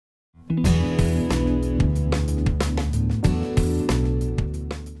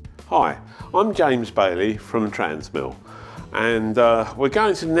Hi, I'm James Bailey from Transmille, and we're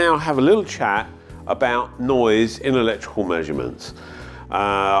going to now have a little chat about noise in electrical measurements.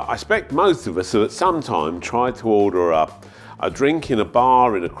 I expect most of us have at some time tried to order a drink in a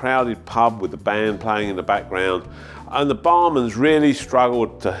bar in a crowded pub with the band playing in the background, and the barman's really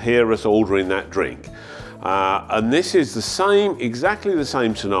struggled to hear us ordering that drink. And this is exactly the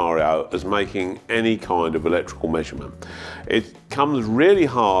same scenario as making any kind of electrical measurement. It comes really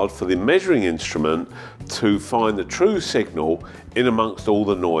hard for the measuring instrument to find the true signal in amongst all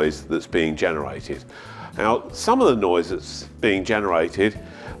the noise that's being generated. Now, some of the noise that's being generated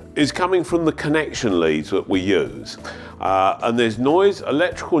is coming from the connection leads that we use. And there's noise,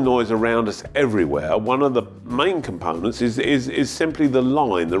 electrical noise around us everywhere. One of the main components is simply the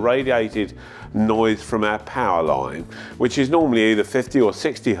line, the radiated noise from our power line, which is normally either 50 or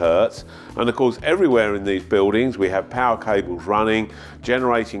 60 hertz. And of course, everywhere in these buildings, we have power cables running,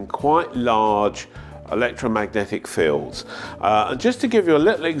 generating quite large electromagnetic fields. And just to give you a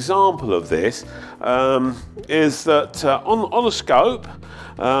little example of this, is that on a scope,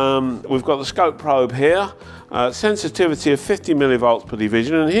 we've got the scope probe here, sensitivity of 50 millivolts per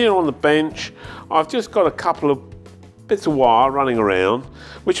division, and here on the bench I've just got a couple of bits of wire running around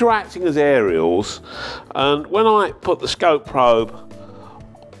which are acting as aerials, and when I put the scope probe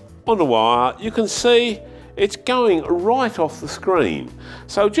on the wire, you can see it's going right off the screen.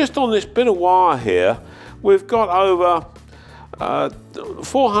 So just on this bit of wire here, we've got over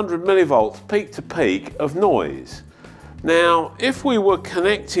 400 millivolts peak to peak of noise. Now, if we were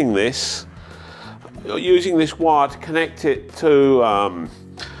connecting this, using this wire to connect it to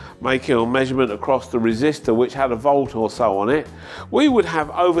making a measurement across the resistor, which had a volt or so on it, we would have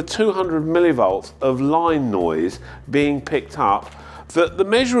over 200 millivolts of line noise being picked up that the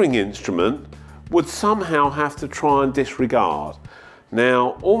measuring instrument would somehow have to try and disregard.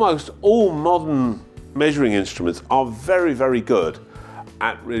 Now, almost all modern measuring instruments are very, very good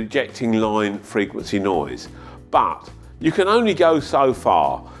at rejecting line frequency noise, but you can only go so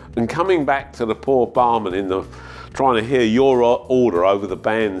far. And coming back to the poor barman trying to hear your order over the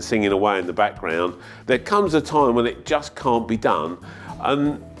band singing away in the background, there comes a time when it just can't be done,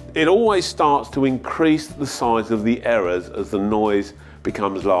 and it always starts to increase the size of the errors as the noise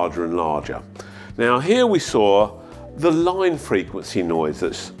becomes larger and larger. Now, here we saw the line frequency noise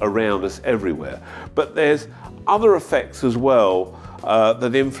that's around us everywhere, but there's other effects as well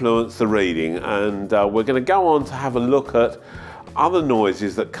that influence the reading, and we're going to go on to have a look at other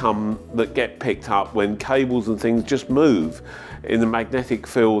noises that get picked up when cables and things just move in the magnetic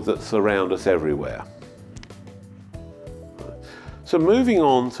field that's around us everywhere. So moving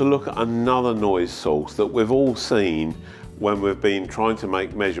on to look at another noise source that we've all seen when we've been trying to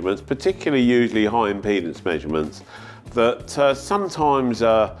make measurements, particularly usually high impedance measurements, that sometimes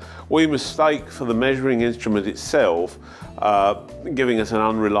we mistake for the measuring instrument itself, giving us an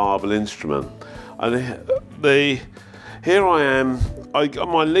unreliable instrument. And here I am,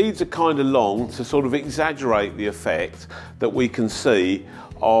 my leads are kind of long to sort of exaggerate the effect that we can see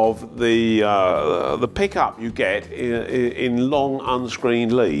of the pickup you get in long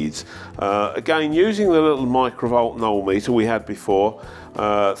unscreened leads. Again, using the little microvolt null meter we had before,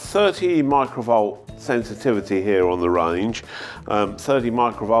 30 microvolt sensitivity here on the range, 30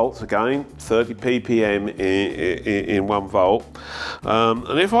 microvolts again, 30 ppm in 1 volt.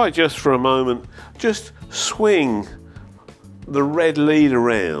 And if I just for a moment just swing the red lead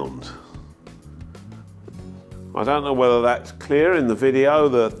around, I don't know whether that's clear in the video,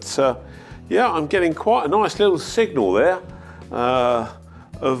 that yeah, I'm getting quite a nice little signal there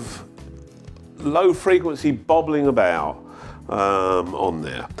of low frequency bobbling about on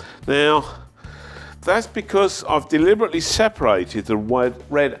there. Now, that's because I've deliberately separated the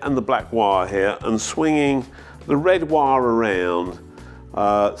red and the black wire here and swinging the red wire around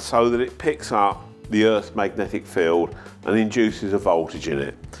so that it picks up the Earth's magnetic field and induces a voltage in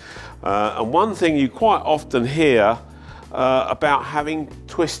it. And one thing you quite often hear about having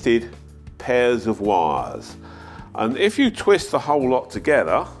twisted pairs of wires. And if you twist the whole lot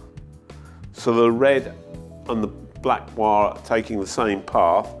together, so the red and the black wire are taking the same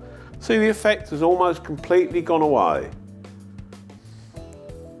path, see, the effect has almost completely gone away.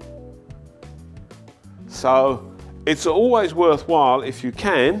 So it's always worthwhile, if you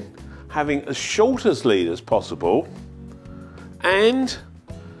can, having as short a lead as possible and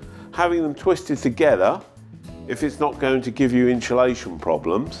having them twisted together if it's not going to give you insulation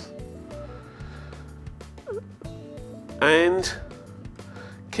problems, and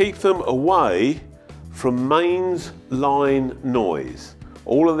keep them away from mains line noise.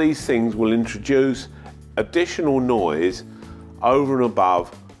 All of these things will introduce additional noise over and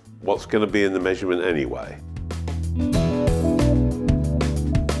above what's going to be in the measurement anyway.